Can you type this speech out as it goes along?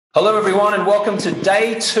Hello, everyone, and welcome to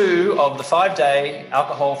day 2 of the 5-day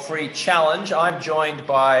alcohol-free challenge. I'm joined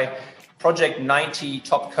by Project 90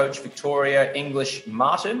 top coach Victoria English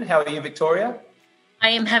Martin. How are you, Victoria? I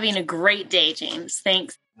am having a great day, James.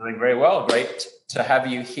 Thanks. Doing very well. Great to have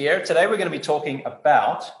you here. Today, we're going to be talking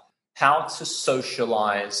about how to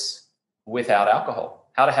socialize without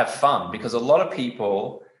alcohol, how to have fun, because a lot of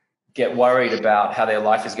people get worried about how their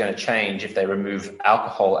life is going to change if they remove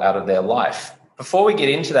alcohol out of their life. Before we get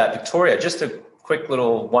into that, Victoria, just a quick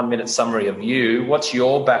little 1-minute summary of you. What's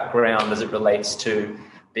your background as it relates to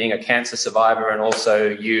being a cancer survivor and also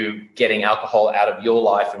you getting alcohol out of your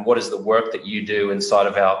life, and what is the work that you do inside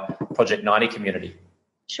of our Project 90 community?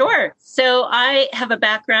 Sure. So I have a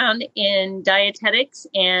background in dietetics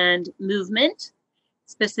and movement,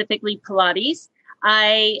 specifically Pilates.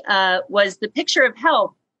 I was the picture of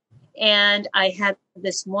health, and I had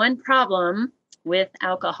this one problem with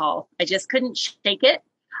alcohol. I just couldn't shake it.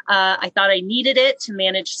 I thought I needed it to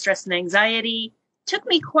manage stress and anxiety. Took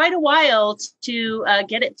me quite a while to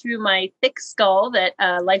get it through my thick skull that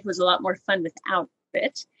life was a lot more fun without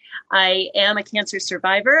it. I am a cancer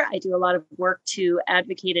survivor. I do a lot of work to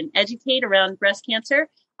advocate and educate around breast cancer.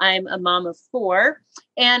 I'm a mom of 4.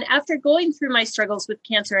 And after going through my struggles with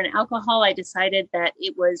cancer and alcohol, I decided that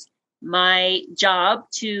it was my job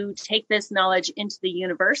to take this knowledge into the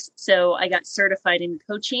universe. So I got certified in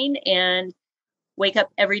coaching and wake up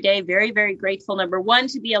every day very, very grateful, number 1,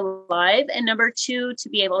 to be alive, and number 2, to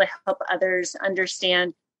be able to help others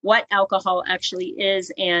understand what alcohol actually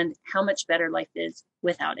is and how much better life is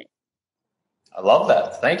without it. I love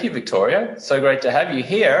that. Thank you, Victoria. So great to have you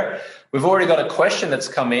here. We've already got a question that's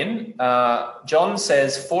come in. John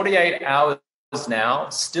says, 48 hours now,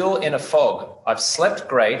 still in a fog. I've slept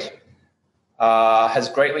great. Has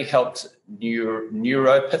greatly helped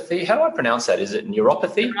neuropathy. How do I pronounce that? Is it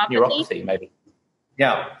neuropathy? Neuropathy, maybe.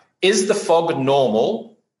 Yeah. Is the fog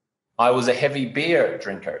normal? I was a heavy beer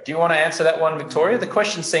drinker. Do you want to answer that one, Victoria? The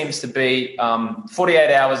question seems to be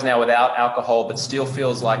 48 hours now without alcohol, but still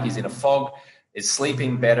feels like he's in a fog, is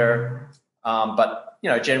sleeping better, but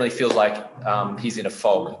generally feels like he's in a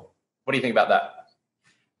fog. What do you think about that?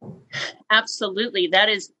 Absolutely. That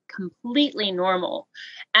is completely normal.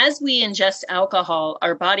 As we ingest alcohol,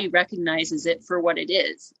 our body recognizes it for what it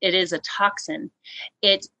is. It is a toxin.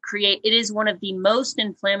 It is one of the most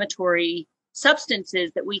inflammatory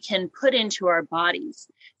substances that we can put into our bodies.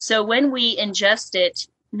 So when we ingest it,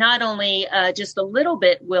 not only just a little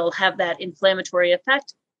bit will have that inflammatory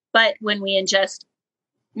effect, but when we ingest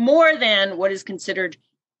more than what is considered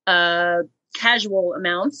casual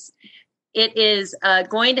amounts, it is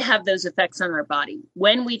going to have those effects on our body.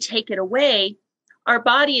 When we take it away, our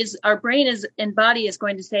brain and body is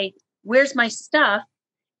going to say, where's my stuff?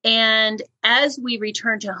 And as we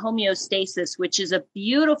return to homeostasis, which is a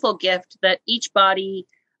beautiful gift that each body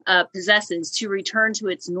possesses to return to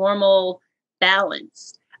its normal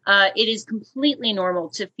balance, it is completely normal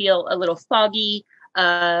to feel a little foggy,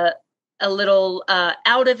 a little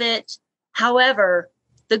out of it. However,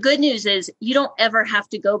 the good news is you don't ever have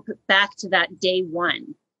to go back to that day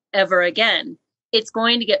 1 ever again. It's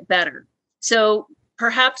going to get better. So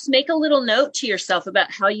perhaps make a little note to yourself about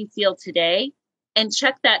how you feel today and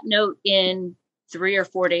check that note in 3 or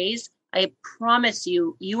 4 days. I promise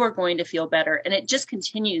you, you are going to feel better. And it just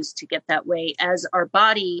continues to get that way as our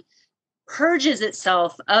body purges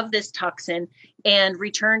itself of this toxin and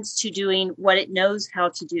returns to doing what it knows how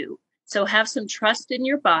to do. So have some trust in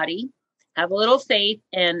your body, have a little faith,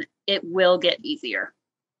 and it will get easier.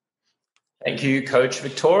 Thank you, Coach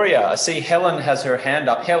Victoria. I see Helen has her hand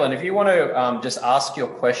up. Helen, if you want to just ask your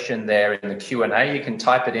question there in the Q&A, you can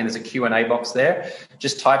type it in as a Q&A box there.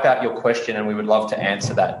 Just type out your question and we would love to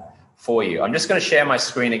answer that for you. I'm just going to share my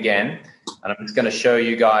screen again and I'm just going to show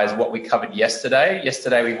you guys what we covered yesterday.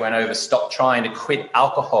 Yesterday, we went over stop trying to quit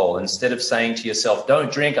alcohol. Instead of saying to yourself,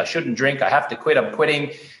 don't drink, I shouldn't drink, I have to quit, I'm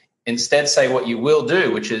quitting. Instead, say what you will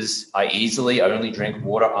do, which is I easily only drink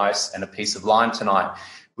water, ice, and a piece of lime tonight.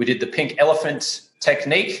 We did the pink elephant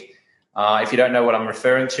technique. If you don't know what I'm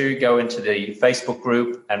referring to, go into the Facebook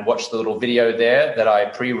group and watch the little video there that I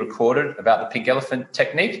pre-recorded about the pink elephant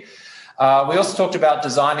technique. We also talked about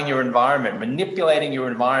designing your environment, manipulating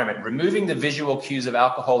your environment, removing the visual cues of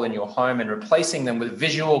alcohol in your home and replacing them with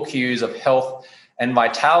visual cues of health and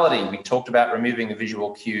vitality. We talked about removing the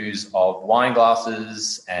visual cues of wine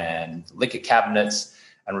glasses and liquor cabinets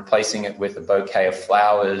and replacing it with a bouquet of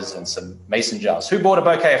flowers and some mason jars. Who bought a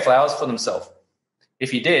bouquet of flowers for themselves?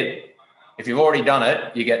 If you did, if you've already done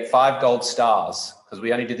it, you get 5 gold stars because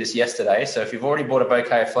we only did this yesterday. So if you've already bought a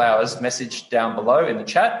bouquet of flowers, message down below in the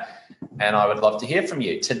chat and I would love to hear from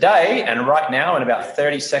you. Today and right now, in about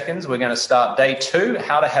 30 seconds, we're going to start day 2,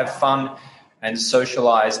 how to have fun and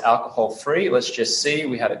socialize alcohol-free. Let's just see.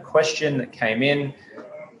 We had a question that came in.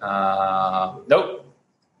 Nope,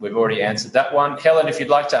 we've already answered that one. Helen, if you'd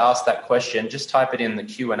like to ask that question, just type it in the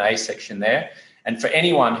Q&A section there. And for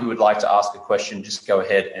anyone who would like to ask a question, just go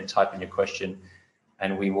ahead and type in your question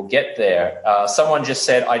and we will get there. Someone just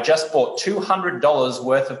said, I just bought $200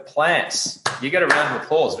 worth of plants. You get a round of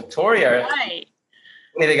applause. Victoria, right.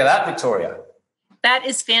 What do you think of that, Victoria? That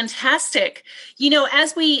is fantastic. You know,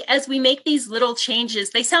 as we make these little changes,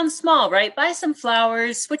 they sound small, right? Buy some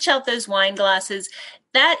flowers, switch out those wine glasses.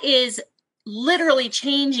 That is literally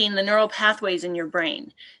changing the neural pathways in your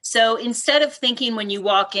brain. So instead of thinking when you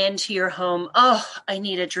walk into your home, oh, I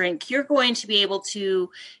need a drink, you're going to be able to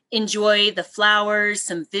enjoy the flowers,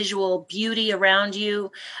 some visual beauty around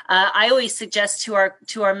you. I always suggest to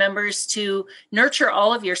our members to nurture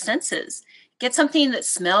all of your senses. Get something that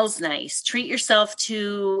smells nice. Treat yourself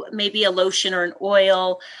to maybe a lotion or an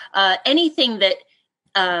oil, anything that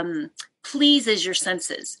pleases your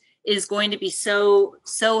senses is going to be so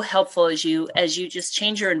helpful as you just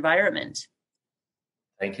change your environment.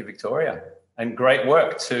 Thank you, Victoria. And great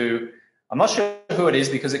work I'm not sure who it is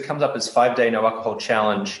because it comes up as 5-day no alcohol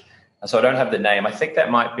challenge. So I don't have the name. I think that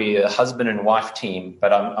might be a husband and wife team,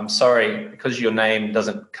 but I'm sorry, because your name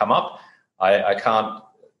doesn't come up, I can't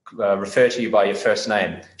refer to you by your first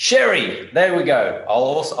name. Sherry, there we go.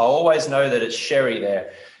 I'll always know that it's Sherry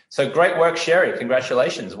there. So great work, Sherry.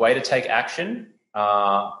 Congratulations. Way to take action.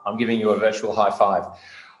 I'm giving you a virtual high five.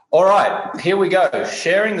 All right, here we go.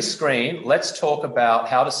 Sharing the screen. Let's talk about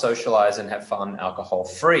how to socialize and have fun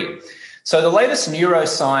alcohol-free. So the latest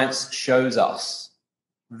neuroscience shows us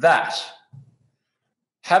that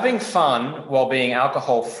having fun while being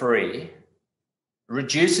alcohol-free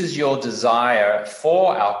reduces your desire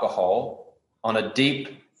for alcohol on a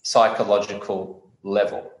deep psychological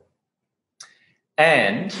level.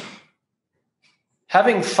 And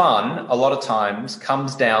having fun, a lot of times,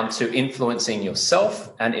 comes down to influencing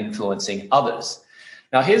yourself and influencing others.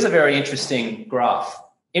 Now, here's a very interesting graph.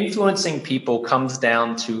 Influencing people comes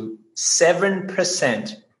down to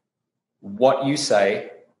 7% what you say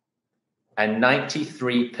and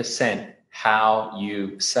 93% how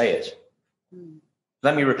you say it.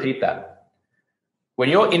 Let me repeat that. When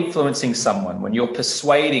you're influencing someone, when you're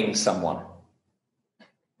persuading someone,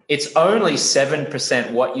 it's only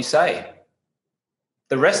 7% what you say.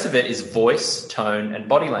 The rest of it is voice, tone, and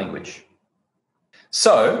body language.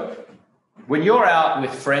 So when you're out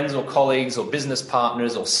with friends or colleagues or business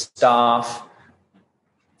partners or staff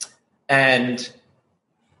and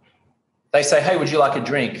they say, hey, would you like a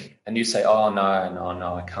drink? And you say, oh, no,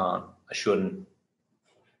 I can't. I shouldn't.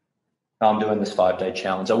 No, I'm doing this 5-day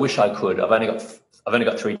challenge. I wish I could. I've only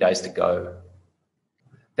got 3 days to go.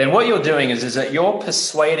 Then what you're doing is that you're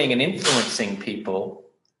persuading and influencing people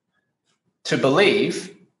to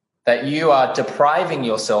believe that you are depriving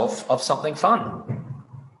yourself of something fun,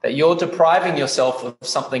 that you're depriving yourself of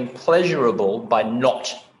something pleasurable by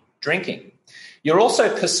not drinking. You're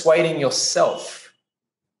also persuading yourself.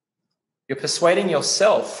 You're persuading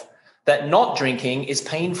yourself that not drinking is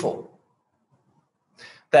painful,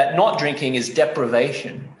 that not drinking is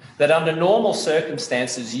deprivation, that under normal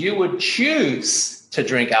circumstances you would choose to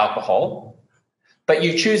drink alcohol, but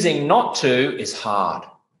you choosing not to is hard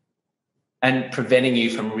and preventing you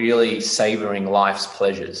from really savoring life's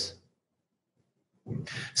pleasures.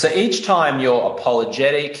 So each time you're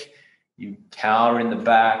apologetic, you cower in the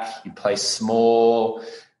back, you play small,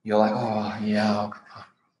 you're like, oh, yeah, I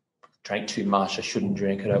drank too much, I shouldn't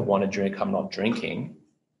drink, I don't want to drink, I'm not drinking.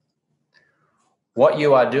 What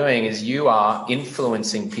you are doing is you are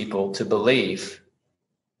influencing people to believe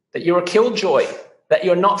that you're a killjoy, that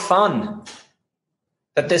you're not fun,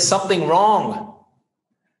 that there's something wrong.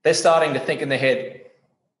 They're starting to think in their head,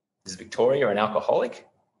 is Victoria an alcoholic?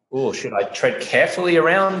 Oh, should I tread carefully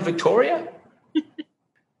around Victoria?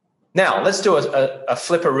 Now, let's do a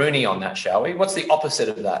flipperoonie on that, shall we? What's the opposite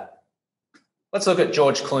of that? Let's look at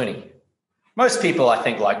George Clooney. Most people, I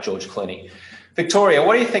think, like George Clooney. Victoria,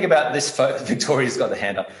 what do you think about this photo? Victoria's got the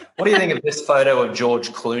hand up. What do you think of this photo of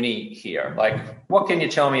George Clooney here? Like, what can you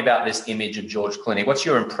tell me about this image of George Clooney? What's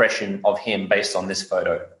your impression of him based on this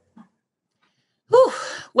photo? Whew,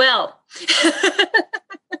 well,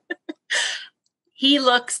 he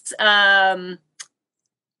looks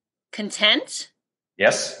content.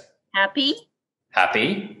 Yes. Happy.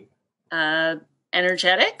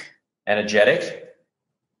 Energetic.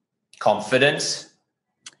 Confidence.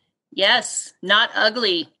 Yes, not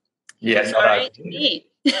ugly. Yes, all right to me.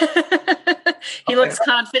 He looks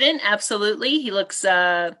confident, absolutely. He looks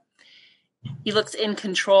He looks in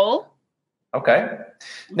control. Okay.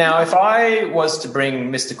 Now, if I was to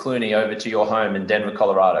bring Mr. Clooney over to your home in Denver,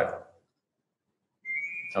 Colorado,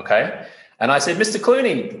 okay, and I said, Mr.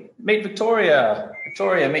 Clooney, meet Victoria.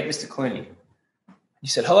 Victoria, meet Mr. Clooney. You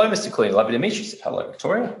said, hello, Mr. Clooney. Lovely to meet you. You said, hello,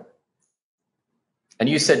 Victoria. And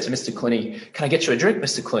you said to Mr. Clooney, can I get you a drink,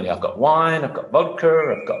 Mr. Clooney? I've got wine, I've got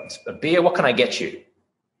vodka, I've got a beer. What can I get you?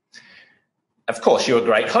 Of course, you're a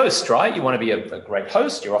great host, right? You want to be a great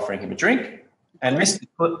host. You're offering him a drink. And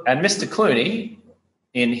Mr. Clooney,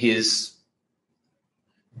 in his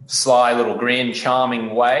sly little grin,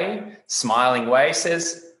 charming way, smiling way,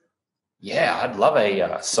 says, yeah, I'd love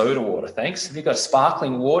a soda water, thanks. Have you got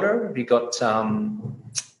sparkling water? Have you got,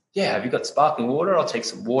 have you got sparkling water? I'll take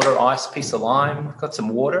some water, ice, piece of lime. Got some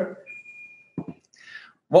water.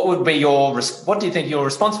 What do you think your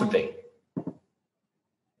response would be?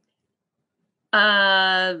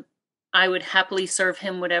 I would happily serve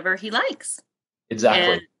him whatever he likes.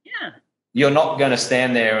 Exactly. And, yeah. You're not going to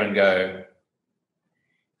stand there and go,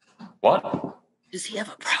 what? Does he have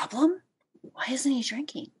a problem? Why isn't he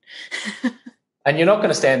drinking? And you're not going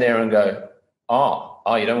to stand there and go, oh,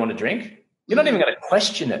 you don't want to drink? You're not even going to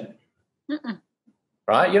question it. Mm-mm.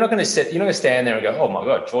 Right? You're not going to stand there and go, oh my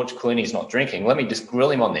God, George Clooney's not drinking. Let me just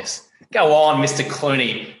grill him on this. Go on, Mr.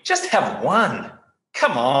 Clooney. Just have one.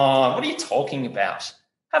 Come on. What are you talking about?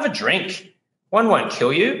 Have a drink. One won't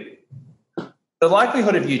kill you. The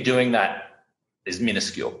likelihood of you doing that is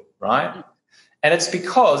minuscule, right? And it's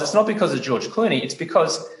not because of George Clooney. It's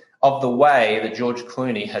because of the way that George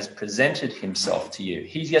Clooney has presented himself to you.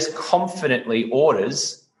 He just confidently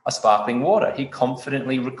orders a sparkling water. He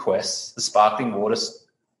confidently requests the sparkling water,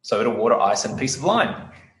 soda water, ice, and a piece of lime.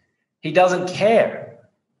 He doesn't care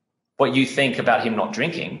what you think about him not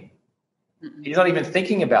drinking. He's not even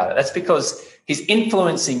thinking about it. That's because he's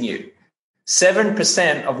influencing you.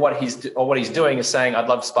 7% of what he's doing is saying, I'd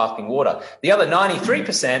love sparkling water. The other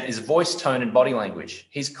 93% is voice tone and body language.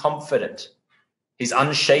 He's confident. He's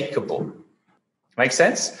unshakable. Make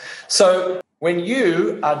sense? So when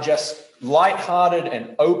you are just lighthearted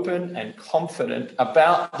and open and confident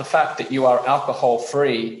about the fact that you are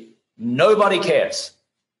alcohol-free, nobody cares.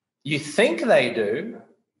 You think they do,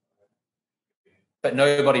 but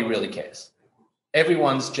nobody really cares.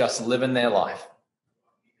 Everyone's just living their life.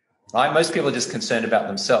 Right? Most people are just concerned about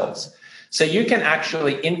themselves. So you can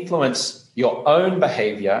actually influence your own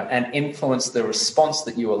behavior and influence the response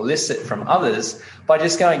that you elicit from others by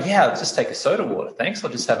just going, yeah, I'll just take a soda water. Thanks. I'll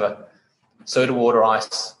just have a soda water,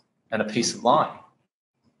 ice, and a piece of lime.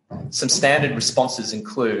 Some standard responses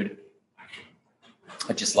include,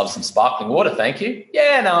 I just love some sparkling water. Thank you.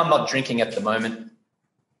 Yeah, no, I'm not drinking at the moment.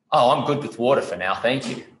 Oh, I'm good with water for now. Thank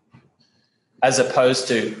you. As opposed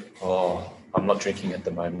to, oh, I'm not drinking at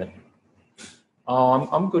the moment. Oh,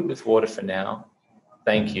 I'm good with water for now.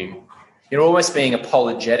 Thank you. You're almost being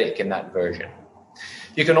apologetic in that version.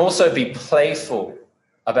 You can also be playful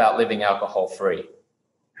about living alcohol-free.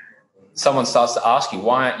 Someone starts to ask you,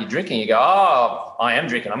 why aren't you drinking? You go, oh, I am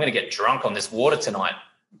drinking. I'm going to get drunk on this water tonight.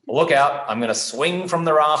 Look out, I'm going to swing from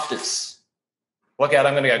the rafters. Look out,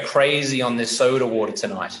 I'm going to go crazy on this soda water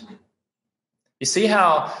tonight. You see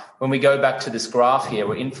how when we go back to this graph here,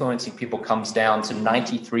 where influencing people comes down to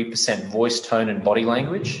 93% voice tone and body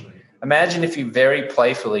language? Imagine if you very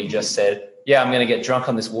playfully just said, yeah, I'm going to get drunk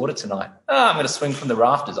on this water tonight. Oh, I'm going to swing from the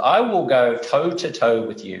rafters. I will go toe to toe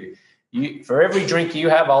with you. For every drink you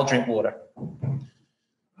have, I'll drink water.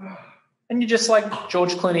 And you're just like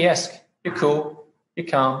George Clooney-esque. You're cool. You're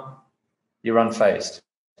calm. You're unfazed.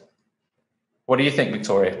 What do you think,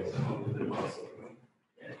 Victoria?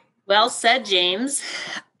 Well said, James.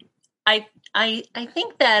 I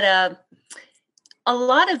think that a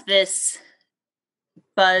lot of this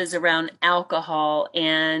buzz around alcohol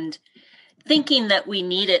and thinking that we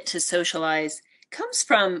need it to socialize comes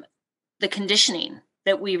from the conditioning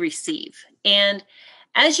that we receive. And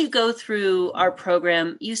as you go through our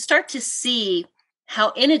program, you start to see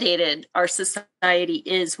how inundated our society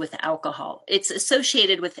is with alcohol. It's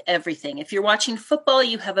associated with everything. If you're watching football,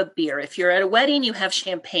 you have a beer. If you're at a wedding, you have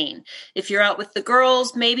champagne. If you're out with the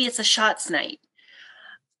girls, maybe it's a shots night.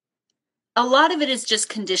 A lot of it is just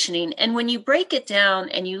conditioning. And when you break it down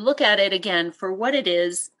and you look at it again for what it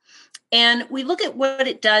is, and we look at what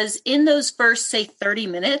it does in those first, say, 30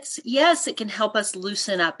 minutes, yes, it can help us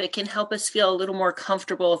loosen up. It can help us feel a little more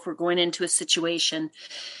comfortable if we're going into a situation.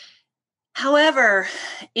 However,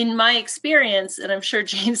 in my experience, and I'm sure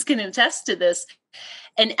James can attest to this,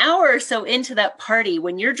 an hour or so into that party,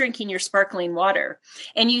 when you're drinking your sparkling water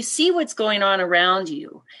and you see what's going on around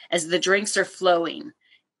you as the drinks are flowing,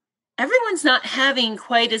 everyone's not having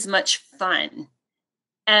quite as much fun.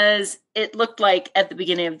 as it looked like at the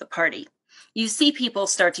beginning of the party. You see people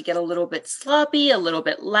start to get a little bit sloppy, a little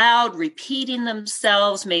bit loud, repeating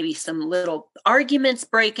themselves. Maybe some little arguments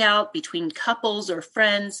break out between couples or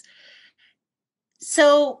friends.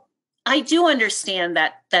 So I do understand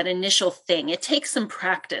that initial thing. It takes some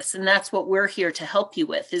practice, and that's what we're here to help you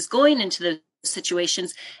with, is going into the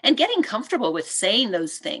situations and getting comfortable with saying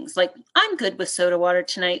those things. Like, I'm good with soda water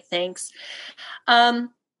tonight, thanks.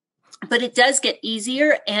 But it does get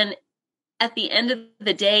easier. And at the end of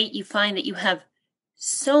the day, you find that you have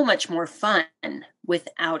so much more fun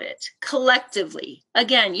without it collectively.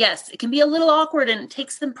 Again, yes, it can be a little awkward and it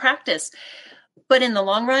takes some practice. But in the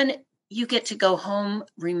long run, you get to go home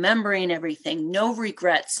remembering everything. No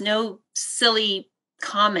regrets, no silly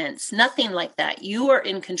comments, nothing like that. You are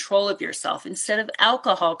in control of yourself instead of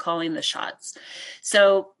alcohol calling the shots.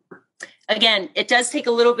 So again, it does take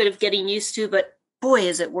a little bit of getting used to, but boy,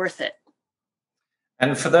 is it worth it.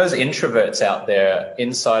 And for those introverts out there,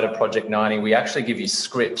 inside of Project 90, we actually give you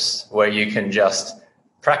scripts where you can just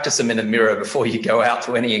practice them in the mirror before you go out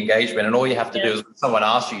to any engagement. And all you have to do is when someone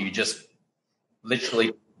asks you, you just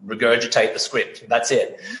literally regurgitate the script. That's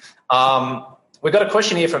it. We've got a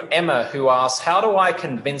question here from Emma who asks, how do I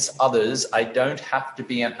convince others I don't have to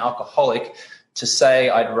be an alcoholic to say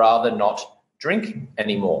I'd rather not drink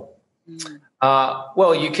anymore?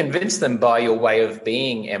 Well, you convince them by your way of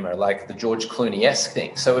being, Emma, like the George Clooney-esque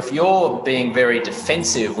thing. So if you're being very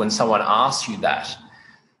defensive when someone asks you that,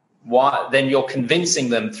 then you're convincing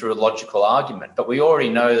them through a logical argument. But we already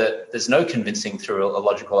know that there's no convincing through a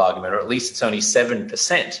logical argument, or at least it's only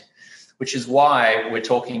 7%, which is why we're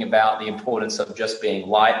talking about the importance of just being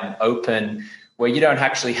light and open, where you don't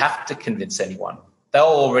actually have to convince anyone. They'll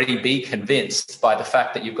already be convinced by the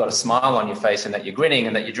fact that you've got a smile on your face and that you're grinning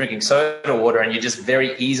and that you're drinking soda water, and you just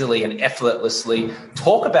very easily and effortlessly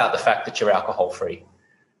talk about the fact that you're alcohol-free.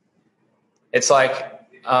 It's like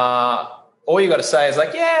all you got to say is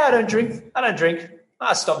like, yeah, I don't drink.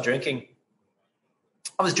 I stopped drinking.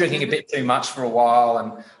 I was drinking a bit too much for a while,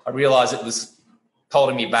 and I realized it was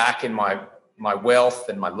holding me back in my wealth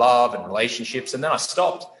and my love and relationships, and then I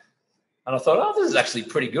stopped. And I thought, oh, this is actually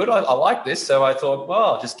pretty good. I like this. So I thought, well,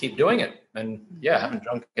 I'll just keep doing it. And, yeah, I haven't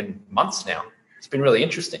drunk in months now. It's been really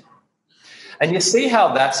interesting. And you see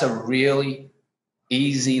how that's a really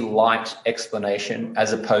easy, light explanation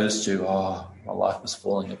as opposed to, oh, my life was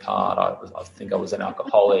falling apart. I think I was an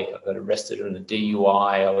alcoholic. I got arrested in a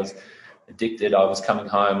DUI. I was addicted. I was coming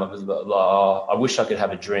home. I was blah, blah. I wish I could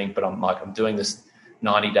have a drink, but I'm doing this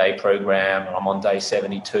 90-day program and I'm on day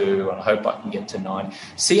 72 and I hope I can get to 90.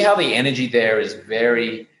 See how the energy there is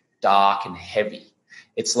very dark and heavy.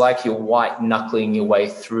 It's like you're white knuckling your way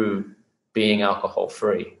through being alcohol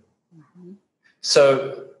free. Mm-hmm.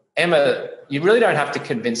 So Emma, you really don't have to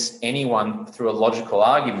convince anyone through a logical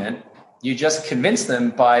argument. You just convince them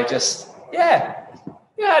by just,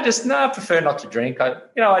 I prefer not to drink.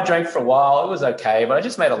 I drank for a while. It was okay, but I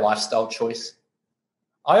just made a lifestyle choice.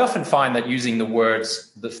 I often find that using the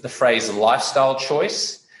words, the phrase lifestyle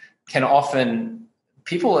choice can often,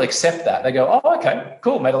 people accept that. They go, oh, okay,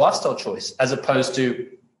 cool, made a lifestyle choice, as opposed to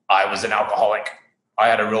I was an alcoholic. I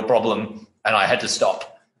had a real problem and I had to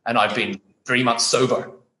stop. And I've been 3 months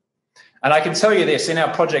sober. And I can tell you this, in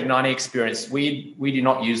our Project 90 experience, we do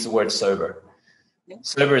not use the word sober.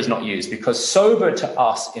 Sober is not used because sober to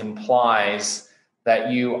us implies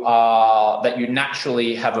that you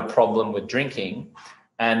naturally have a problem with drinking,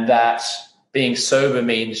 and that being sober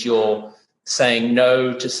means you're saying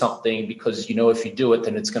no to something because you know if you do it,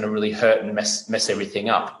 then it's going to really hurt and mess everything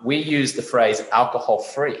up. We use the phrase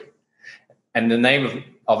alcohol-free. And the name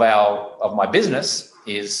of my business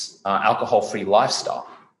is Alcohol-Free Lifestyle,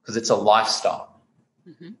 because it's a lifestyle.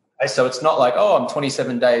 Mm-hmm. Okay, so it's not like, oh, I'm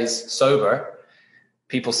 27 days sober.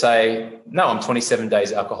 People say, no, I'm 27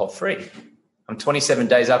 days alcohol-free. I'm 27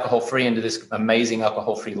 days alcohol-free into this amazing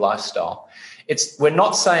alcohol-free lifestyle. We're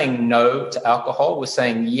not saying no to alcohol. We're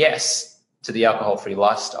saying yes to the alcohol-free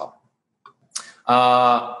lifestyle.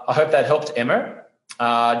 I hope that helped, Emma.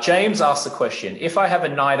 James asked the question, if I have a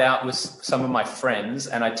night out with some of my friends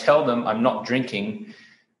and I tell them I'm not drinking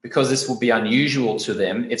because this will be unusual to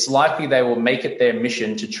them, it's likely they will make it their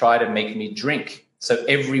mission to try to make me drink so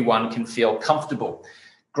everyone can feel comfortable.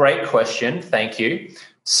 Great question. Thank you.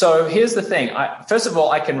 So here's the thing. First of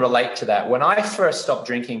all, I can relate to that. When I first stopped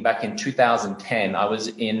drinking back in 2010, I was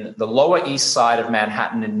in the Lower East Side of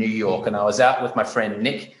Manhattan in New York, and I was out with my friend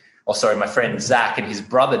Zach and his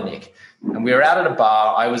brother Nick. And we were out at a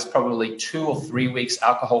bar. I was probably 2 or 3 weeks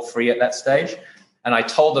alcohol-free at that stage. And I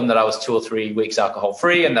told them that I was 2 or 3 weeks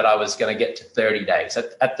alcohol-free and that I was going to get to 30 days.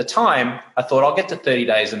 At the time, I thought I'll get to 30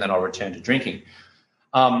 days and then I'll return to drinking.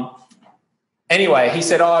 Anyway, he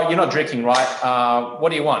said, "Oh, you're not drinking, right? What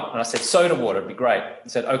do you want?" And I said, "Soda water would be great." He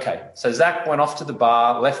said, "Okay." So Zach went off to the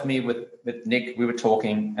bar, left me with Nick. We were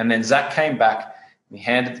talking, and then Zach came back. And he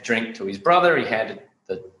handed the drink to his brother. He handed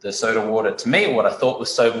the soda water to me, what I thought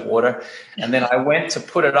was soda water. And then I went to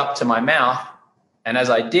put it up to my mouth. And as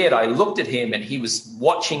I did, I looked at him, and he was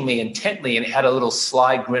watching me intently and had a little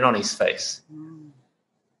sly grin on his face.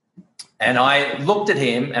 And I looked at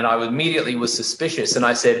him, and I immediately was suspicious. And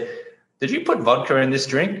I said, "Did you put vodka in this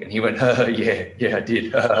drink?" And he went, yeah, I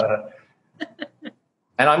did.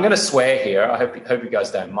 And I'm going to swear here. I hope you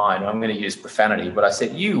guys don't mind. I'm going to use profanity. But I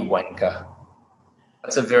said, "You wanker."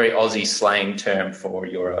 That's a very Aussie slang term for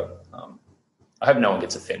I hope no one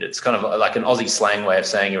gets offended. It's kind of like an Aussie slang way of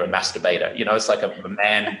saying you're a masturbator. You know, it's like a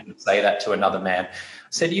man would say that to another man. I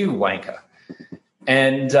said, "You wanker."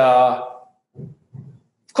 And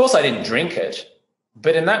of course I didn't drink it.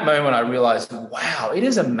 But in that moment, I realized, wow, it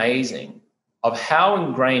is amazing of how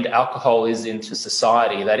ingrained alcohol is into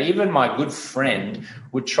society that even my good friend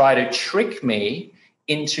would try to trick me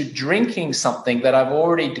into drinking something that I've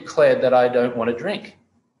already declared that I don't want to drink.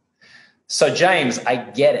 So, James, I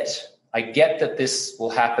get it. I get that this will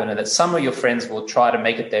happen and that some of your friends will try to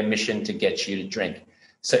make it their mission to get you to drink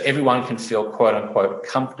so everyone can feel, quote unquote,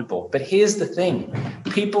 comfortable. But here's the thing.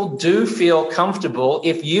 People do feel comfortable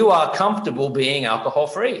if you are comfortable being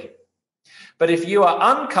alcohol-free. But if you are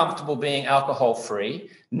uncomfortable being alcohol-free,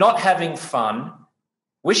 not having fun,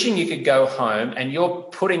 wishing you could go home, and you're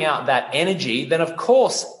putting out that energy, then of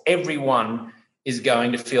course everyone is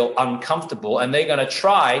going to feel uncomfortable, and they're going to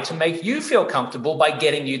try to make you feel comfortable by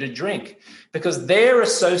getting you to drink because they're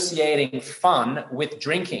associating fun with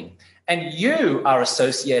drinking. And you are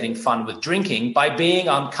associating fun with drinking by being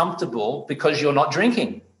uncomfortable because you're not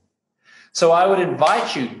drinking. So I would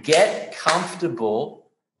invite you, get comfortable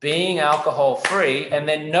being alcohol-free, and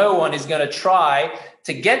then no one is going to try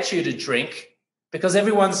to get you to drink because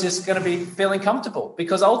everyone's just going to be feeling comfortable.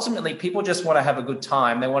 Because ultimately, people just want to have a good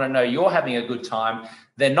time. They want to know you're having a good time.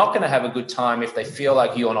 They're not going to have a good time if they feel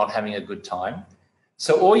like you're not having a good time.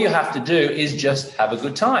 So all you have to do is just have a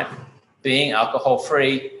good time, being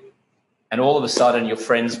alcohol-free, and all of a sudden your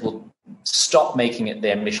friends will stop making it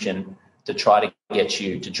their mission to try to get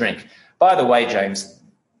you to drink. By the way, James,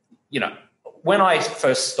 you know, when I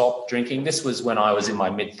first stopped drinking, this was when I was in my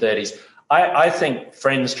mid-30s, I think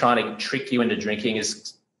friends trying to trick you into drinking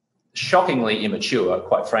is shockingly immature,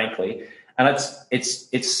 quite frankly. And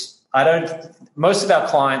most of our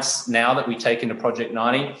clients now that we take into Project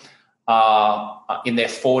 90 are in their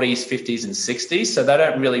 40s, 50s, and 60s, so they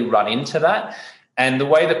don't really run into that. And the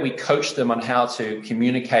way that we coach them on how to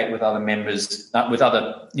communicate with other members, with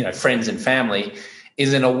other, friends and family,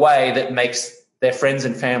 is in a way that makes their friends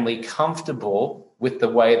and family comfortable with the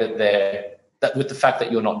way with the fact that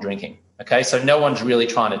you're not drinking. Okay, so no one's really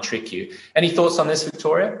trying to trick you. Any thoughts on this,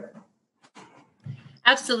 Victoria?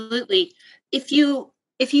 Absolutely. If you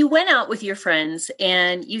went out with your friends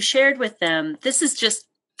and you shared with them, this is just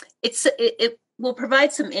it will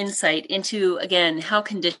provide some insight into, again, how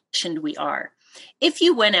conditioned we are. If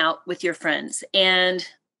you went out with your friends and,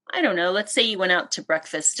 I don't know, let's say you went out to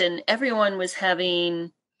breakfast and everyone was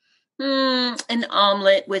having an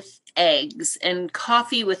omelet with eggs and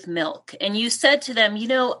coffee with milk, and you said to them,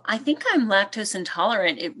 I think I'm lactose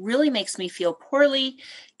intolerant. It really makes me feel poorly,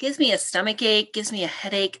 gives me a stomach ache, gives me a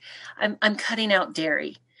headache. I'm cutting out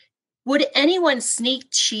dairy. Would anyone sneak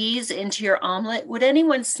cheese into your omelet? Would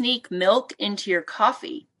anyone sneak milk into your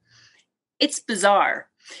coffee? It's bizarre.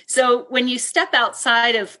 So when you step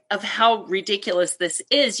outside of how ridiculous this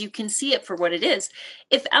is, you can see it for what it is.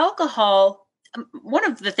 If alcohol, one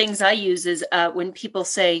of the things I use is when people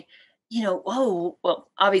say, oh, well,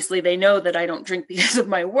 obviously they know that I don't drink because of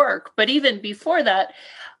my work. But even before that,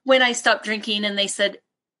 when I stopped drinking and they said,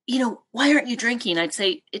 why aren't you drinking? I'd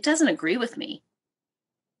say, it doesn't agree with me.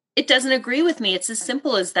 It doesn't agree with me. It's as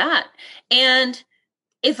simple as that. And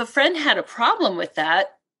if a friend had a problem with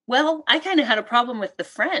that, well, I kind of had a problem with the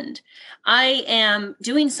friend. I am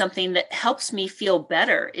doing something that helps me feel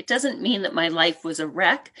better. It doesn't mean that my life was a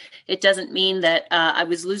wreck. It doesn't mean that I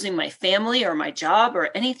was losing my family or my job or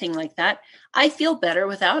anything like that. I feel better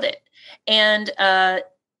without it. And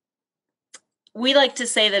we like to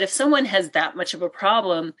say that if someone has that much of a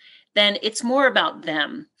problem, then it's more about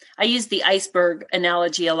them. I use the iceberg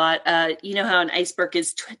analogy a lot. You know how an iceberg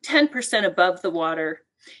is 10% above the water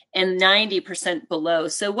and 90% below.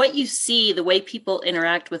 So what you see, the way people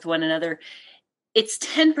interact with one another, it's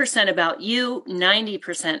 10% about you,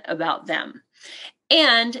 90% about them.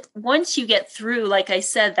 And once you get through, like I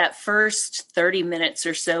said, that first 30 minutes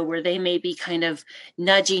or so where they may be kind of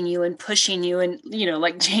nudging you and pushing you and,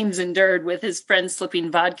 like James endured with his friend slipping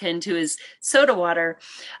vodka into his soda water,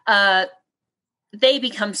 they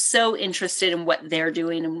become so interested in what they're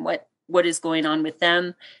doing and what is going on with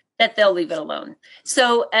them that they'll leave it alone.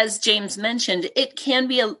 So as James mentioned, it can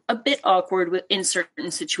be a bit awkward in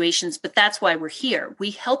certain situations, but that's why we're here.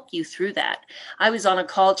 We help you through that. I was on a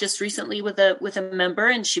call just recently with a member,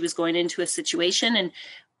 and she was going into a situation, and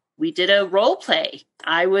we did a role play.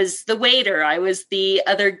 I was the waiter. I was the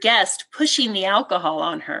other guest pushing the alcohol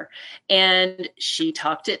on her, and she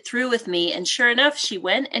talked it through with me. And sure enough, she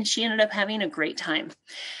went and she ended up having a great time.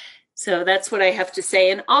 So that's what I have to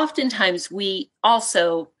say. And oftentimes we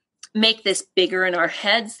also make this bigger in our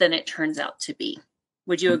heads than it turns out to be.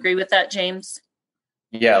 Would you agree with that, James?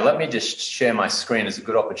 Yeah, let me just share my screen. It's a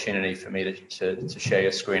good opportunity for me to share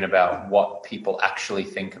your screen about what people actually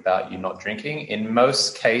think about you not drinking. In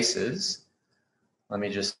most cases, let me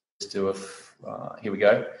just do here we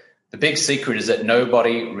go. The big secret is that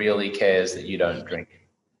nobody really cares that you don't drink.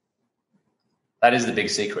 That is the big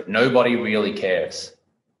secret. Nobody really cares.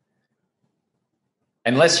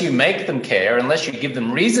 Unless you make them care, unless you give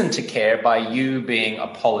them reason to care by you being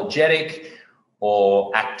apologetic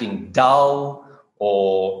or acting dull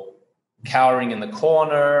or cowering in the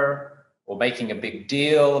corner or making a big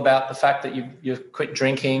deal about the fact that you've quit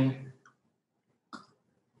drinking.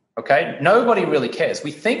 Okay? Nobody really cares.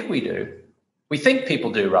 We think we do. We think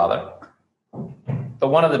people do, rather. But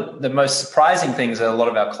one of the most surprising things that a lot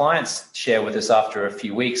of our clients share with us after a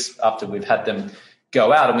few weeks, after we've had them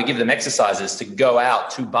go out, and we give them exercises to go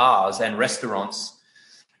out to bars and restaurants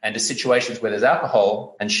and to situations where there's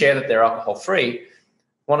alcohol and share that they're alcohol free.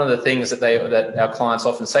 One of the things that our clients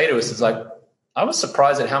often say to us is like, I was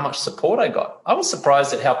surprised at how much support I got. I was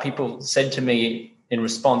surprised at how people said to me in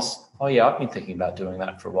response, oh yeah, I've been thinking about doing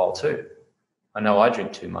that for a while too. I know I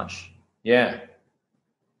drink too much. Yeah.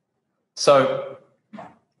 So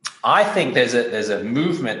I think there's a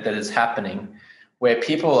movement that is happening where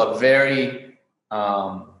people are very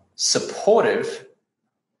supportive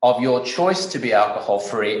of your choice to be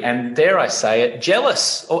alcohol-free and, dare I say it,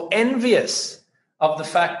 jealous or envious of the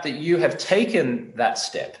fact that you have taken that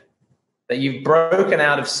step, that you've broken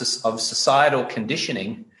out of societal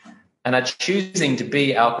conditioning and are choosing to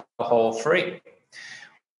be alcohol-free.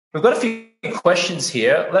 We've got a few questions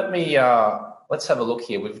here. Let's have a look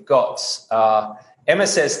here. We've got Emma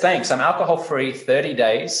says, thanks, I'm alcohol-free 30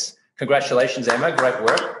 days. Congratulations, Emma. Great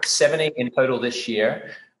work. 70 in total this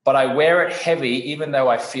year. But I wear it heavy even though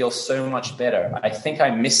I feel so much better. I think I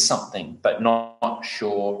missed something, but not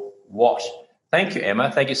sure what. Thank you,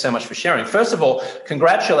 Emma. Thank you so much for sharing. First of all,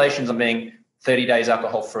 congratulations on being 30 days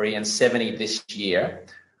alcohol-free and 70 this year.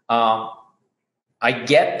 I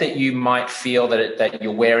get that you might feel that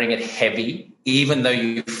you're wearing it heavy even though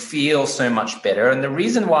you feel so much better. And the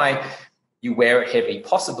reason why you wear it heavy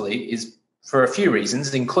possibly is for a few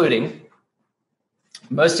reasons, including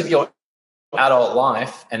most of your adult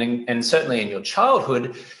life and certainly in your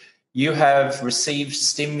childhood, you have received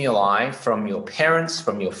stimuli from your parents,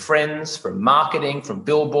 from your friends, from marketing, from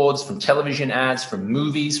billboards, from television ads, from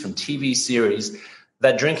movies, from TV series,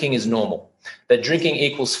 that drinking is normal, that drinking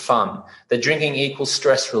equals fun, that drinking equals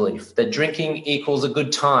stress relief, that drinking equals a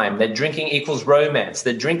good time, that drinking equals romance,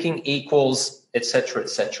 that drinking equals et cetera, et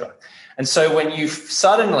cetera. And so when you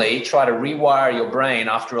suddenly try to rewire your brain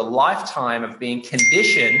after a lifetime of being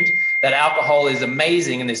conditioned that alcohol is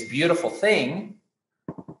amazing and this beautiful thing,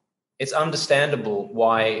 it's understandable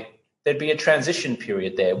why there'd be a transition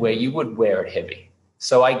period there where you would wear it heavy.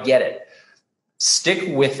 So I get it.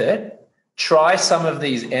 Stick with it. Try some of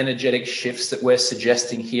these energetic shifts that we're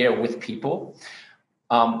suggesting here with people.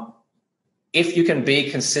 If you can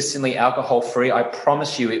be consistently alcohol-free, I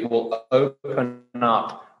promise you it will open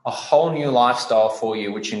up a whole new lifestyle for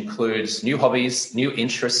you, which includes new hobbies, new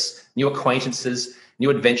interests, new acquaintances, new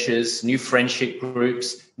adventures, new friendship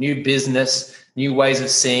groups, new business, new ways of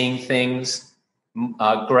seeing things,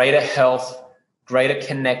 greater health, greater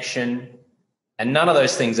connection. And none of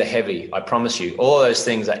those things are heavy, I promise you. All of those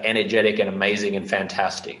things are energetic and amazing and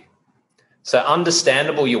fantastic. So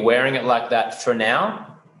understandable you're wearing it like that for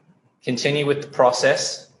now. Continue with the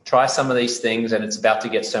process. Try some of these things and it's about to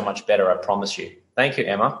get so much better, I promise you. Thank you,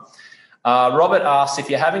 Emma. Robert asks, if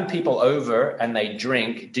you're having people over and they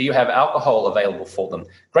drink, do you have alcohol available for them?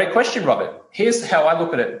 Great question, Robert. Here's how I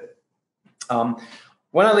look at it.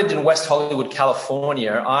 When I lived in West Hollywood,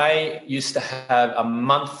 California, I used to have a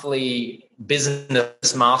monthly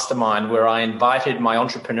business mastermind where I invited my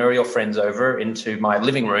entrepreneurial friends over into my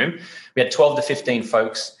living room. We had 12 to 15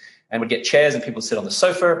 folks, and we'd get chairs and people sit on the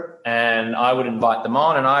sofa, and I would invite them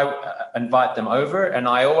on, and I invite them over, and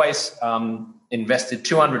I always invested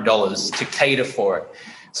 $200 to cater for it.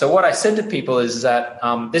 So what I said to people is that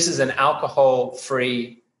this is an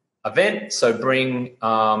alcohol-free event, so bring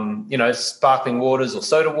sparkling waters or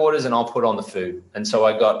soda waters, and I'll put on the food. And so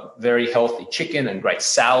I got very healthy chicken and great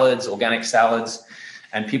salads, organic salads,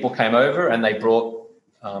 and people came over and they brought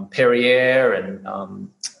Perrier and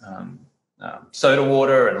soda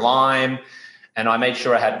water and lime, and I made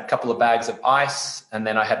sure I had a couple of bags of ice, and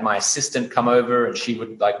then I had my assistant come over and she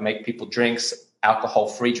would make people drinks,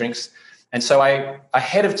 alcohol-free drinks. And so I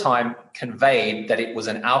ahead of time conveyed that it was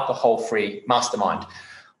an alcohol-free mastermind.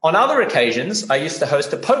 On other occasions, I used to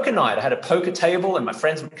host a poker night. I had a poker table and my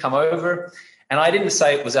friends would come over, and I didn't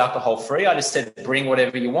say it was alcohol-free. I just said, bring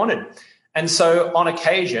whatever you wanted. And so on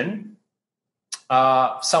occasion,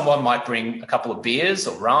 someone might bring a couple of beers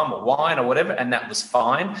or rum or wine or whatever, and that was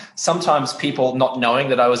fine. Sometimes people, not knowing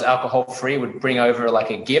that I was alcohol-free, would bring over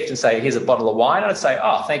a gift and say, here's a bottle of wine. And I'd say,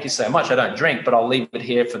 oh, thank you so much. I don't drink, but I'll leave it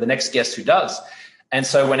here for the next guest who does. And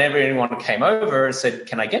so whenever anyone came over and said,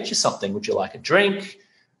 can I get you something? Would you like a drink?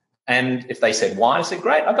 And if they said wine, I said,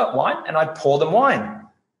 great, I got wine. And I'd pour them wine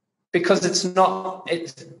because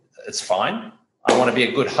it's fine. I want to be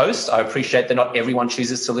a good host. I appreciate that not everyone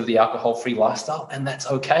chooses to live the alcohol-free lifestyle, and that's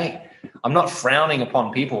okay. I'm not frowning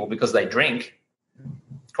upon people because they drink.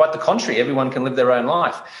 Quite the contrary, everyone can live their own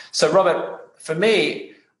life. So, Robert, for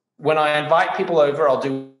me, when I invite people over, I'll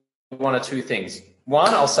do one or two things.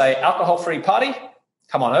 One, I'll say alcohol-free party,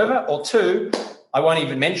 come on over. Or two, I won't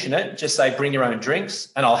even mention it, just say bring your own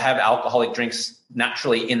drinks, and I'll have alcoholic drinks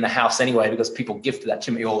naturally in the house anyway because people gift that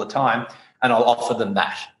to me all the time, and I'll offer them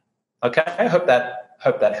that. Okay, I hope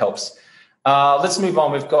that helps. Let's move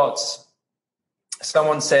on. We've got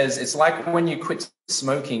someone says, it's like when you quit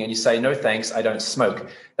smoking and you say, no thanks, I don't smoke.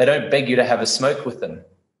 They don't beg you to have a smoke with them.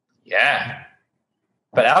 Yeah.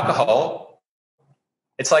 But alcohol,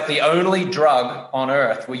 it's like the only drug on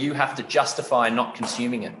earth where you have to justify not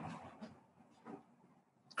consuming it.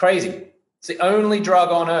 Crazy. It's the only drug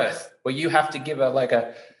on earth where you have to give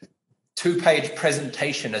a 2-page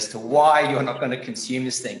presentation as to why you're not going to consume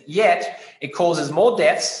this thing. Yet it causes more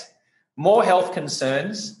deaths, more health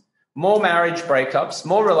concerns, more marriage breakups,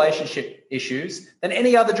 more relationship issues than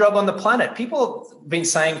any other drug on the planet. People have been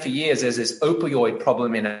saying for years there's this opioid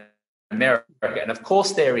problem in America, and of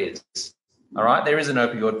course there is. All right, there is an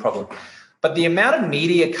opioid problem. But the amount of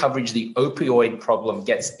media coverage the opioid problem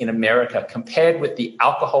gets in America compared with the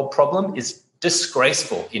alcohol problem is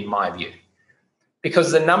disgraceful in my view.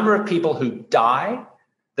 Because the number of people who die,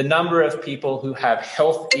 the number of people who have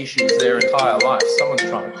health issues their entire life. Someone's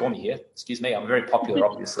trying to call me here. Excuse me. I'm very popular,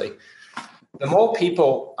 obviously. The more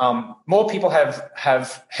people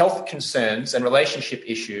have health concerns and relationship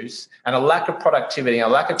issues and a lack of productivity, and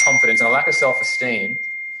a lack of confidence and a lack of self-esteem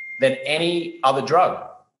than any other drug.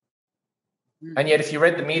 And yet if you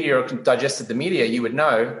read the media or digested the media, you would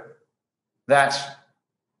know that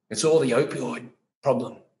it's all the opioid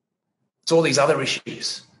problem. It's all these other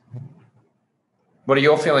issues. What are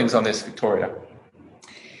your feelings on this, Victoria?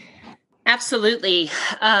 Absolutely.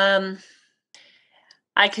 I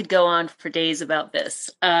could go on for days about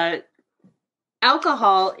this.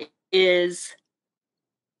 Alcohol is,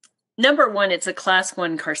 number one, it's a class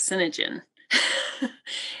 1 carcinogen.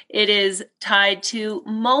 It is tied to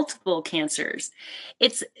multiple cancers.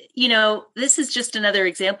 It's, this is just another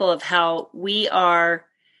example of how we are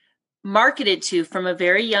marketed to from a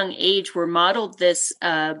very young age. We're modeled this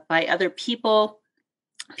by other people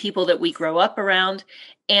that we grow up around.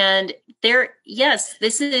 And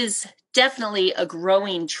this is definitely a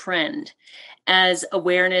growing trend as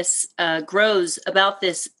awareness grows about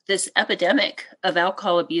this epidemic of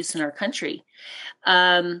alcohol abuse in our country.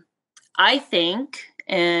 I think,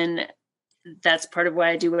 and that's part of why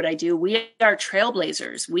I do what I do, we are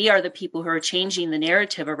trailblazers. We are the people who are changing the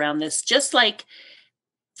narrative around this, just like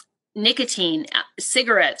nicotine,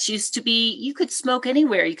 cigarettes used to be, you could smoke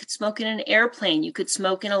anywhere. You could smoke in an airplane. You could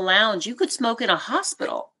smoke in a lounge. You could smoke in a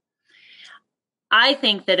hospital. I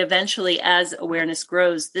think that eventually, as awareness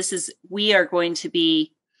grows, we are going to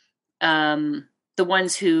be the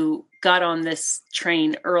ones who got on this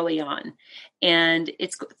train early on. And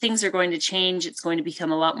things are going to change. It's going to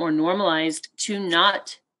become a lot more normalized to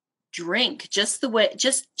not drink, just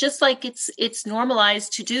like it's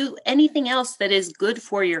normalized to do anything else that is good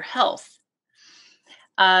for your health.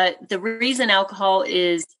 The reason alcohol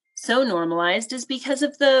is so normalized is because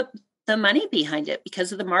of the money behind it,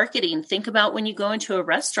 because of the marketing. Think about when you go into a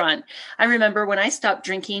restaurant. I remember when I stopped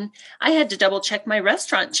drinking, I had to double check my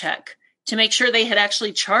restaurant check to make sure they had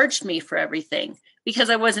actually charged me for everything. because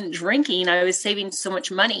I wasn't drinking. I was saving so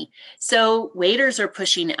much money. So waiters are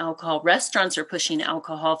pushing alcohol. Restaurants are pushing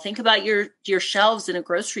alcohol. Think about your shelves in a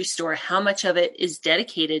grocery store. How much of it is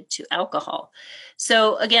dedicated to alcohol?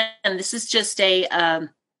 So again, this is just a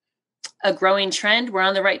growing trend. We're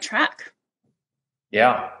on the right track.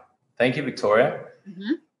 Yeah. Thank you, Victoria.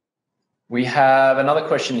 Mm-hmm. We have another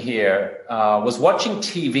question here. Was watching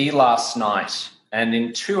TV last night, and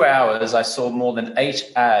in 2 hours, I saw more than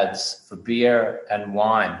 8 ads for beer and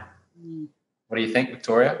wine. What do you think,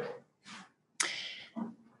 Victoria?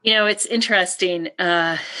 You know, it's interesting.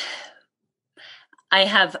 I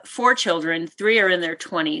have 4 children. 3 are in their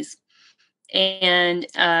 20s. And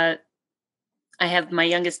I have, my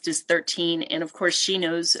youngest is 13. And of course, she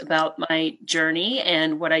knows about my journey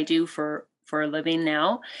and what I do for a living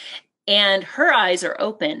now. And her eyes are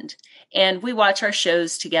opened, and we watch our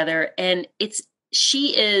shows together. And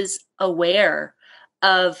she is aware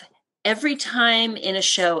of every time in a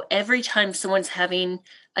show, every time someone's having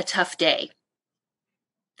a tough day,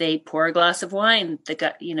 they pour a glass of wine,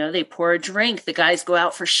 they pour a drink, the guys go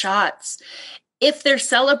out for shots. If they're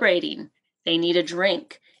celebrating, they need a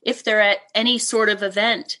drink. If they're at any sort of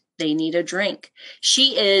event, they need a drink.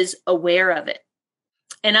 She is aware of it.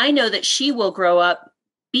 And I know that she will grow up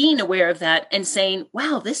being aware of that and saying,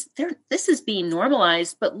 wow, this is being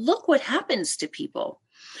normalized, but look what happens to people.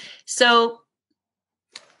 So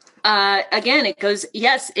again, it goes,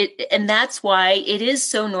 yes, and that's why it is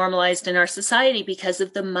so normalized in our society, because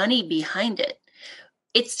of the money behind it.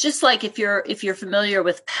 It's just like if you're familiar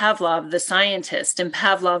with Pavlov, the scientist, and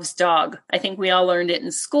Pavlov's dog. I think we all learned it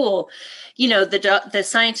in school. You know, the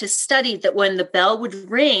scientist studied that when the bell would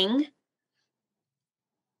ring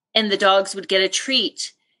and the dogs would get a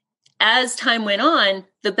treat, as time went on,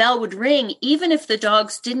 the bell would ring. Even if the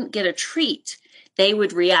dogs didn't get a treat, they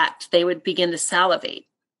would react. They would begin to salivate.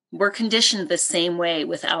 We're conditioned the same way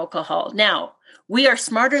with alcohol. Now, we are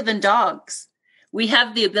smarter than dogs. We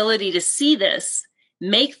have the ability to see this,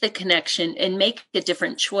 make the connection, and make a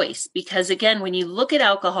different choice. Because again, when you look at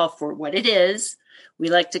alcohol for what it is, we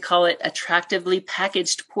like to call it attractively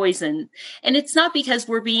packaged poison. And it's not because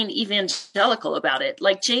we're being evangelical about it.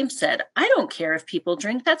 Like James said, I don't care if people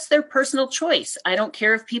drink. That's their personal choice. I don't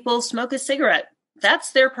care if people smoke a cigarette.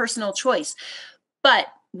 That's their personal choice. But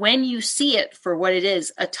when you see it for what it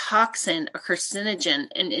is, a toxin, a carcinogen,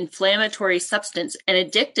 an inflammatory substance, an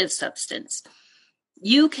addictive substance,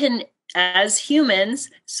 you can, as humans,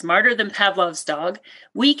 smarter than Pavlov's dog,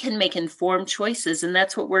 we can make informed choices. And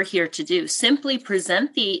that's what we're here to do. Simply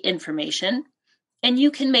present the information, and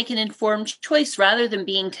you can make an informed choice rather than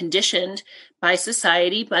being conditioned by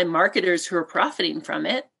society, by marketers who are profiting from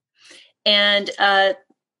it, and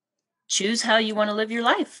choose how you want to live your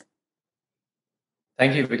life.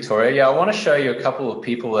 Thank you, Victoria. Yeah, I want to show you a couple of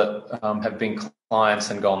people that have been clients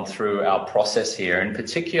and gone through our process here. In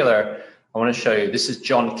particular, I want to show you, this is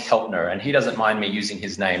John Keltner, and he doesn't mind me using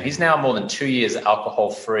his name. He's now more than 2 years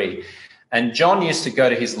alcohol-free. And John used to go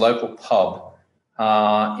to his local pub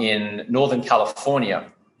in Northern California,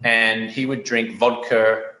 and he would drink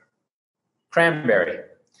vodka cranberry.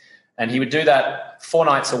 And he would do that 4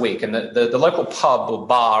 nights a week. And the local pub or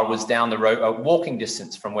bar was down the road, a walking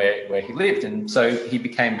distance from where he lived. And so he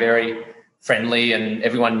became very friendly, and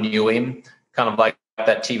everyone knew him, kind of like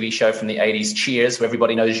that TV show from the 80s, Cheers, where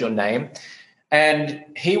everybody knows your name. And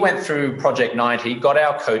he went through Project 90, got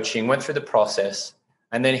our coaching, went through the process,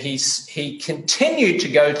 and then he continued to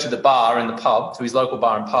go to the bar and the pub, to his local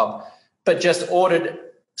bar and pub, but just ordered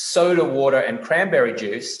soda water and cranberry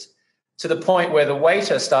juice, to the point where the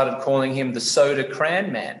waiter started calling him the soda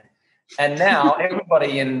cran man. And now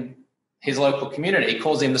everybody in his local community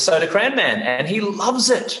calls him the soda cran man, and he loves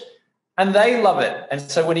it. And they love it. And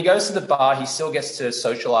so when he goes to the bar, he still gets to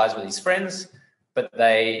socialize with his friends, but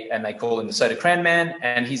they call him the soda cran man,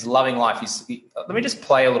 and he's loving life. Let me just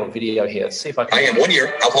play a little video here. Let's see if I can. I am 1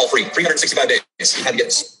 year alcohol-free, 365 days. Had to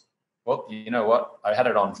get. Well, you know what? I had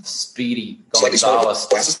it on Speedy Slightly Gonzalez.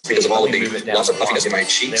 Glasses because of all of the loss of puffiness in my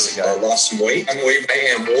cheeks. Lost some weight. I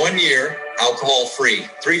am 1 year alcohol-free,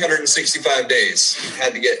 365 days.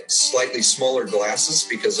 Had to get slightly smaller glasses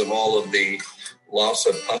because of all of the loss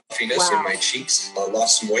of puffiness in my cheeks.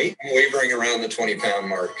 Lost some weight. I'm wavering around the 20-pound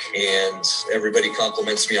mark, and everybody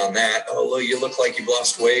compliments me on that. Oh, well, you look like you've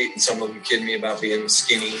lost weight, and some of them kid me about being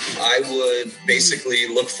skinny. I would basically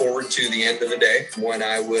look forward to the end of the day when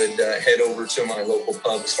I would head over to my local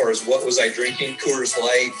pub. As far as what was I drinking, Coors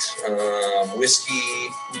Light, whiskey.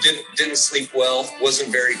 Didn't sleep well.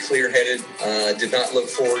 Wasn't very clear-headed. Did not look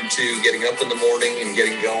forward to getting up in the morning and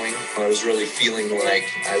getting going. I was really feeling like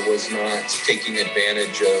I was not taking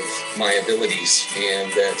advantage of my abilities,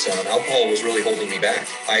 and that alcohol was really holding me back.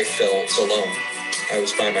 I felt alone. I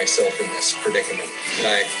was by myself in this predicament. And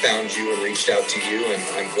I found you and reached out to you, and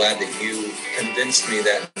I'm glad that you convinced me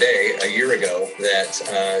that day, a year ago, that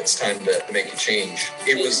it's time to make a change.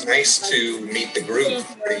 It was nice to meet the group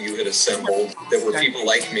that you had assembled, that were people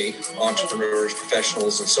like me, entrepreneurs,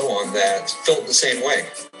 professionals, and so on, that felt the same way,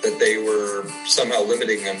 that they were somehow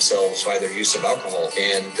limiting themselves by their use of alcohol.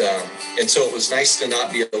 And so it was nice to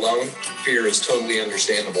not be alone. Fear is totally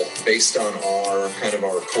understandable based on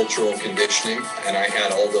our cultural conditioning. And I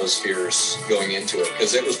had all those fears going into it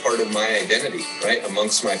because it was part of my identity, right,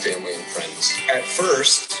 amongst my family and friends. At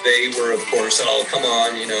first, they were, of course, oh, come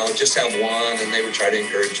on, just have one. And they would try to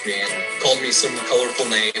encourage me and called me some colorful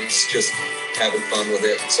names, just having fun with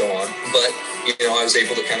it and so on. But I was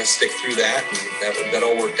able to kind of stick through that, and that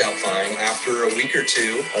all worked out fine. After a week or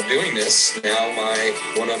two of doing this, now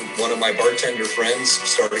one of my bartender friends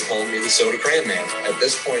started calling me the Soda Cran Man. At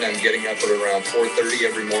this point, I'm getting up at around 4:30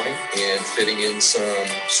 every morning and fitting in some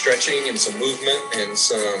stretching and some movement and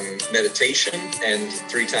some meditation. And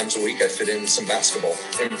 3 times a week, I fit in some basketball.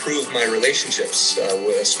 Improve my relationships,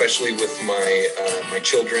 especially with my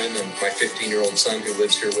children and my 15-year-old son who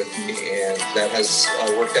lives here with me, and that has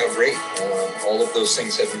worked out great. All of those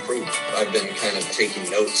things have improved. I've been kind of taking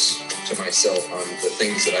notes to myself on the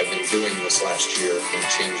things that I've been doing this last year and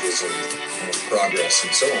changes and progress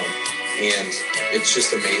and so on. And it's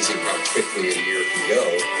just amazing how quickly a year can go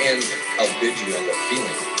and how good you end up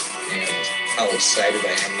feeling and how excited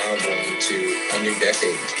I am now going into a new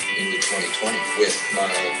decade into 2020 with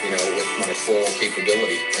my full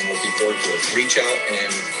capability and looking forward to it. Reach out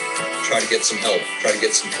and try to get some help, try to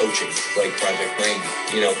get some coaching, like Project 90.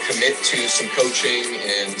 Commit to some coaching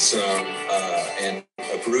and and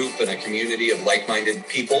a group and a community of like-minded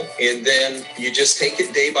people. And then you just take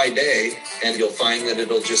it day by day, and you'll find that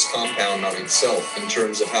it'll just compound on itself in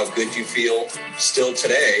terms of how good you feel. Still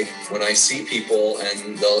today, when I see people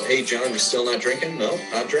and they'll, hey, John, you still not drinking? No,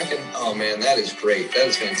 not drinking. Oh, man, that is great. That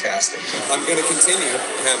is fantastic. I'm going to continue.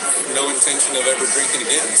 I have no intention of ever drinking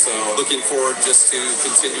again. So looking forward just to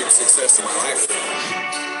continued success in my life.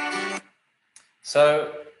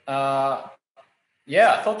 So,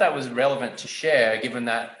 I thought that was relevant to share, given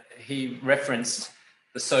that he referenced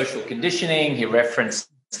the social conditioning. He referenced,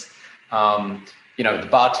 the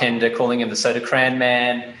bartender calling him the Soda Cran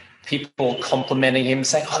Man, people complimenting him,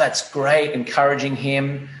 saying, oh, that's great, encouraging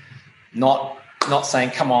him, not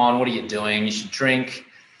saying, come on, what are you doing? You should drink.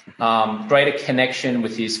 Greater connection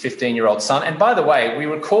with his 15-year-old son. And by the way, we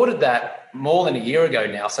recorded that more than a year ago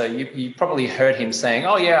now. So you probably heard him saying,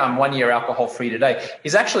 oh, yeah, I'm 1 year alcohol-free today.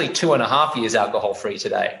 He's actually 2.5 years alcohol-free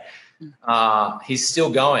today. He's still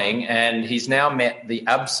going, and he's now met the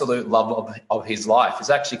absolute love of his life. It's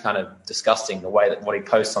actually kind of disgusting the way that what he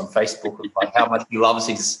posts on Facebook, like how much he loves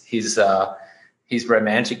his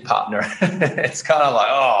romantic partner. It's kind of like,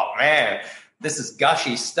 oh, man, this is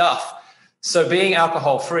gushy stuff. So being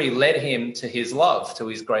alcohol-free led him to his love, to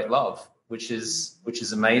his great love, which is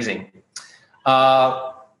amazing.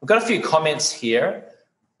 We've got a few comments here.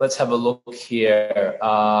 Let's have a look here.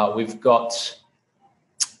 We've got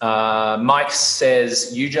Mike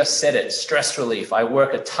says, you just said it, stress relief. I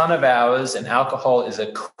work a ton of hours and alcohol is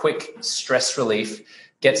a quick stress relief,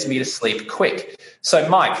 gets me to sleep quick. So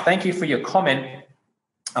Mike, thank you for your comment.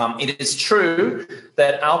 It is true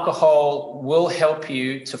that alcohol will help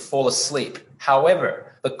you to fall asleep. However,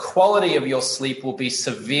 the quality of your sleep will be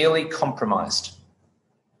severely compromised.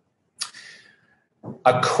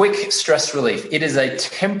 A quick stress relief. It is a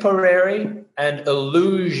temporary and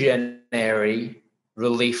illusionary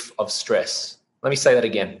relief of stress. Let me say that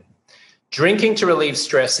again. Drinking to relieve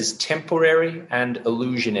stress is temporary and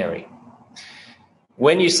illusionary.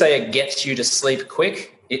 When you say it gets you to sleep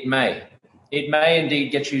quick, it may. It may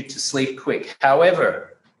indeed get you to sleep quick.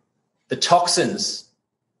 However, the toxins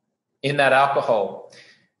in that alcohol,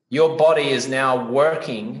 your body is now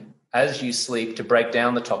working as you sleep to break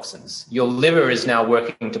down the toxins. Your liver is now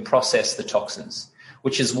working to process the toxins,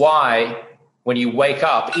 which is why when you wake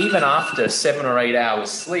up, even after 7 or 8 hours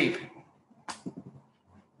sleep,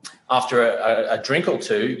 after a drink or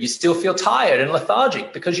two, you still feel tired and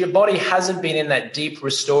lethargic because your body hasn't been in that deep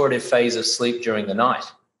restorative phase of sleep during the night.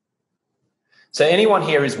 So anyone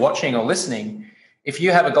here who's watching or listening, if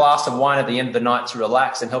you have a glass of wine at the end of the night to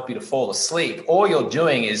relax and help you to fall asleep, all you're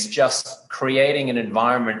doing is just creating an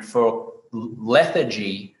environment for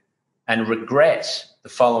lethargy and regret the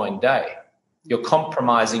following day. You're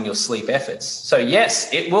compromising your sleep efforts. So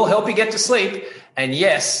yes, it will help you get to sleep, and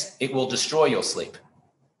yes, it will destroy your sleep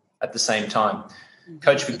at the same time.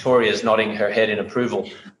 Coach Victoria is nodding her head in approval.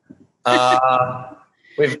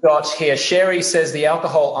 We've got here, Sherry says the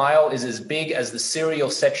alcohol aisle is as big as the cereal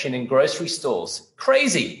section in grocery stores.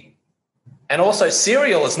 Crazy. And also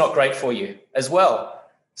cereal is not great for you as well.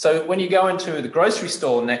 So when you go into the grocery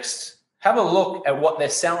store next, have a look at what they're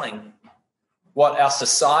selling, what our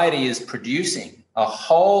society is producing. A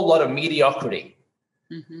whole lot of mediocrity.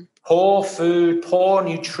 Mm-hmm. Poor food, poor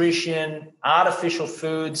nutrition, artificial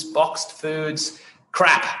foods, boxed foods,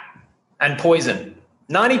 crap and poison.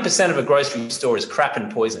 90% of a grocery store is crap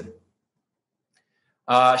and poison.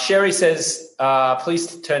 Sherry says,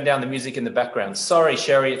 please turn down the music in the background. Sorry,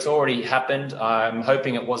 Sherry, it's already happened. I'm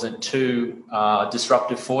hoping it wasn't too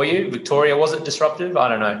disruptive for you. Victoria, was it disruptive? I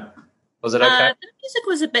don't know. Was it okay? The music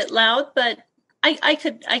was a bit loud, but I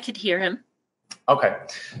could hear him. Okay.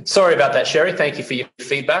 Sorry about that, Sherry. Thank you for your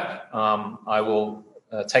feedback. I will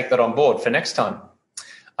take that on board for next time.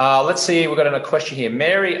 Let's see. We've got another question here.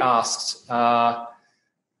 Mary asks,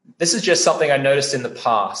 this is just something I noticed in the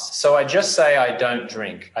past. So I just say I don't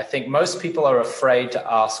drink. I think most people are afraid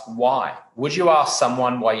to ask why. Would you ask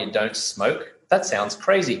someone why you don't smoke? That sounds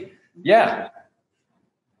crazy. Yeah,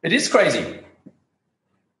 it is crazy.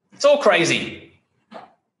 It's all crazy.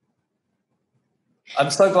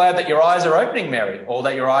 I'm so glad that your eyes are opening, Mary, or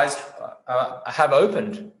that your eyes have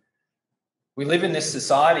opened. We live in this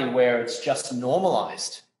society where it's just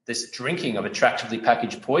normalized, this drinking of attractively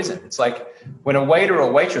packaged poison. It's like when a waiter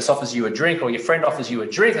or waitress offers you a drink or your friend offers you a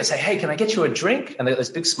drink, they say, hey, can I get you a drink? And they got this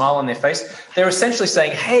big smile on their face. They're essentially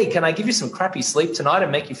saying, hey, can I give you some crappy sleep tonight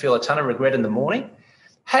and make you feel a ton of regret in the morning?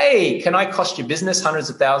 Hey, can I cost your business hundreds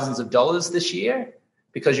of thousands of dollars this year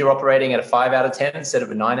because you're operating at a 5 out of 10 instead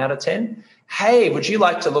of a 9 out of 10? Hey, would you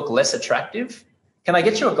like to look less attractive? Can I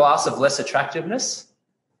get you a glass of less attractiveness?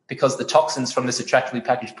 Because the toxins from this attractively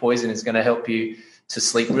packaged poison is going to help you to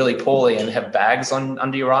sleep really poorly and have bags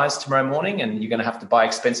under your eyes tomorrow morning, and you're going to have to buy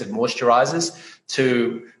expensive moisturizers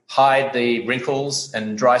to hide the wrinkles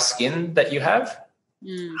and dry skin that you have.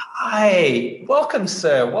 Hi, welcome,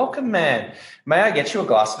 sir. Welcome, man. May I get you a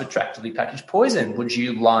glass of attractively packaged poison? Would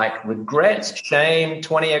you like regret, shame,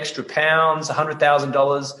 20 extra pounds,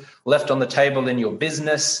 $100,000 left on the table in your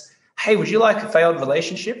business? Hey, would you like a failed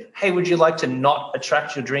relationship? Hey, would you like to not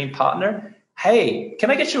attract your dream partner? Hey, can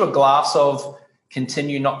I get you a glass of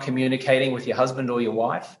continue not communicating with your husband or your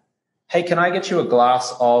wife? Hey, can I get you a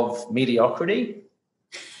glass of mediocrity?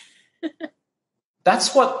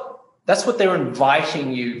 That's what they're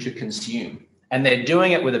inviting you to consume. And they're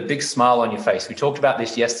doing it with a big smile on your face. We talked about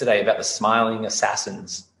this yesterday, about the smiling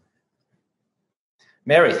assassins.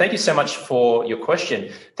 Mary, thank you so much for your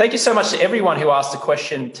question. Thank you so much to everyone who asked a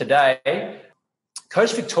question today.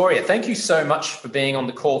 Coach Victoria, thank you so much for being on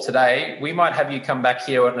the call today. We might have you come back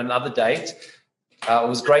here on another date. It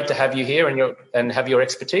was great to have you here and have your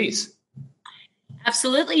expertise.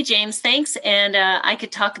 Absolutely, James. Thanks. And I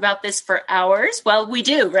could talk about this for hours. Well, we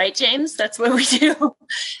do, right, James? That's what we do.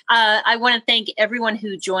 I want to thank everyone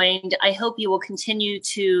who joined. I hope you will continue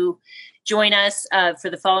to join us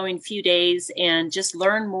for the following few days and just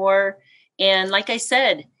learn more. And like I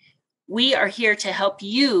said, we are here to help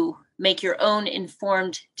you make your own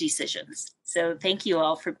informed decisions. So thank you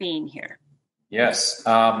all for being here. Yes.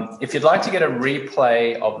 If you'd like to get a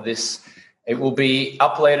replay of this, it will be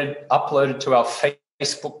uploaded to our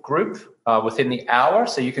Facebook group within the hour.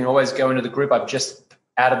 So you can always go into the group. I've just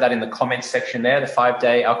added that in the comments section there, the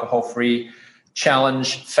 5-day alcohol-free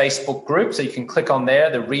challenge Facebook group. So you can click on there.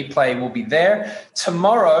 The replay will be there.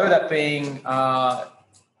 Tomorrow, that being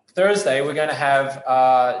Thursday, we're going to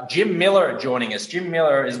have Jim Miller joining us. Jim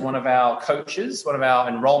Miller is one of our coaches, one of our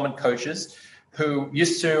enrollment coaches, who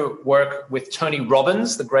used to work with Tony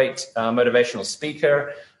Robbins, the great motivational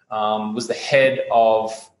speaker, was the head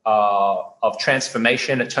of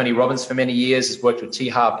transformation at Tony Robbins for many years, has worked with T.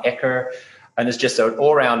 Harv Eker, and is just an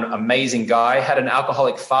all-around amazing guy. Had an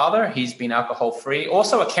alcoholic father. He's been alcohol-free.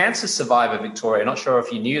 Also a cancer survivor, Victoria. Not sure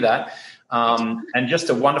if you knew that. And just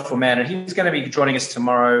a wonderful man. And he's going to be joining us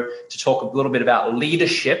tomorrow to talk a little bit about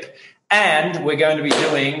leadership. And we're going to be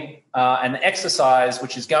doing an exercise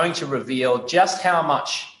which is going to reveal just how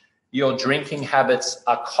much your drinking habits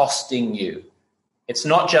are costing you. It's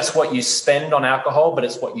not just what you spend on alcohol, but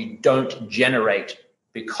it's what you don't generate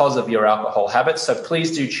because of your alcohol habits. So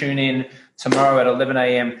please do tune in tomorrow at 11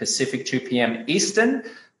 a.m. Pacific, 2 p.m. Eastern.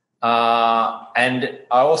 And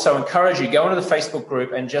I also encourage you, go into the Facebook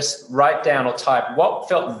group and just write down or type what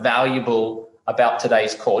felt valuable about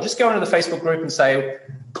today's call. Just go into the Facebook group and say,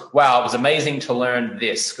 wow, it was amazing to learn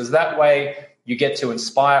this, because that way You get to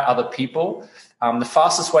inspire other people. The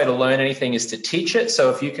fastest way to learn anything is to teach it. So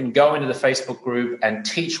if you can go into the Facebook group and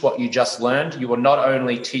teach what you just learned, you will not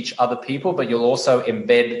only teach other people, but you'll also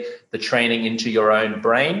embed the training into your own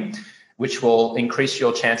brain, which will increase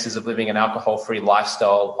your chances of living an alcohol-free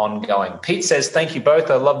lifestyle ongoing. Pete says, thank you both.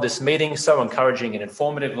 I love this meeting. So encouraging and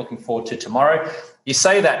informative. Looking forward to tomorrow. You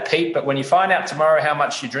say that, Pete, but when you find out tomorrow how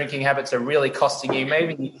much your drinking habits are really costing you,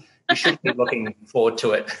 maybe you should be looking forward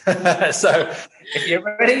to it. So if you're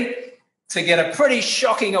ready to get a pretty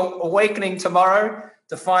shocking awakening tomorrow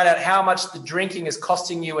to find out how much the drinking is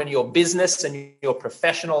costing you in your business and your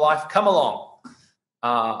professional life, come along.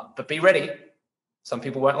 But be ready. Some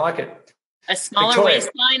people won't like it. A smaller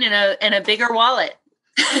waistline and a bigger wallet.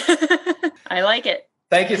 I like it.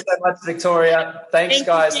 Thank you so much, Victoria. Thanks,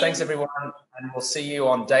 guys. Thanks, everyone. And we'll see you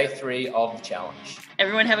on day 3 of the challenge.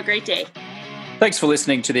 Everyone have a great day. Thanks for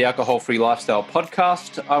listening to the Alcohol-Free Lifestyle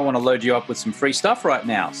podcast. I want to load you up with some free stuff right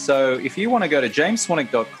now. So if you want to go to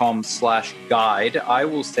jamesswanwick.com/guide, I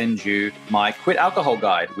will send you my Quit Alcohol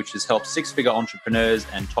Guide, which has helped 6-figure entrepreneurs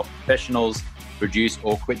and top professionals reduce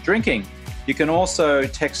or quit drinking. You can also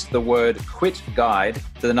text the word QUIT GUIDE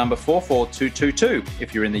to the number 44222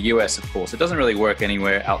 if you're in the US, of course. It doesn't really work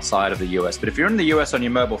anywhere outside of the US. But if you're in the US on your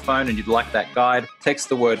mobile phone and you'd like that guide, text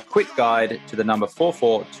the word QUIT GUIDE to the number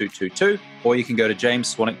 44222, or you can go to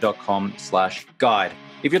jamesswanwick.com/guide.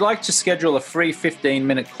 If you'd like to schedule a free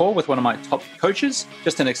 15-minute call with one of my top coaches,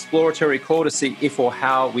 just an exploratory call to see if or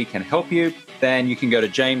how we can help you, then you can go to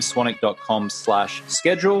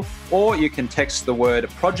jamesswanwick.com/schedule, or you can text the word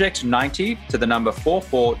Project 90 to the number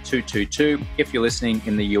 44222 if you're listening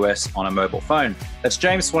in the US on a mobile phone. That's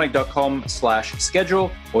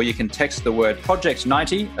jamesswanwick.com/schedule, or you can text the word Project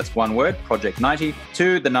 90, that's one word, Project 90,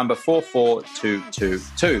 to the number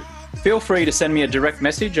 44222. Feel free to send me a direct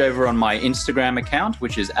message over on my Instagram account,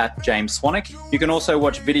 which is @JamesSwanwick. You can also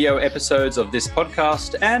watch video episodes of this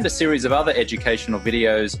podcast and a series of other educational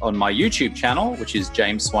videos on my YouTube channel, which is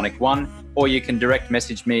James Swanwick 1, or you can direct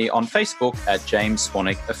message me on Facebook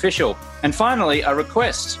 @JamesSwanwickOfficial. And finally, a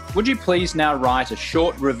request. Would you please now write a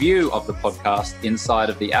short review of the podcast inside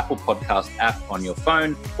of the Apple Podcast app on your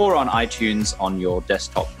phone or on iTunes on your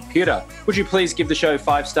desktop computer? Would you please give the show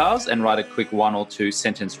 5 stars and write a quick 1 or 2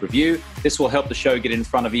 sentence review? This will help the show get in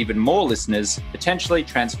front of even more listeners, potentially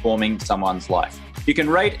transforming someone's life. You can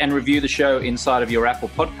rate and review the show inside of your Apple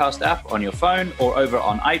Podcast app on your phone or over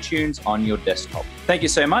on iTunes on your desktop. Thank you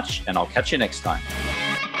so much, and I'll catch you next time.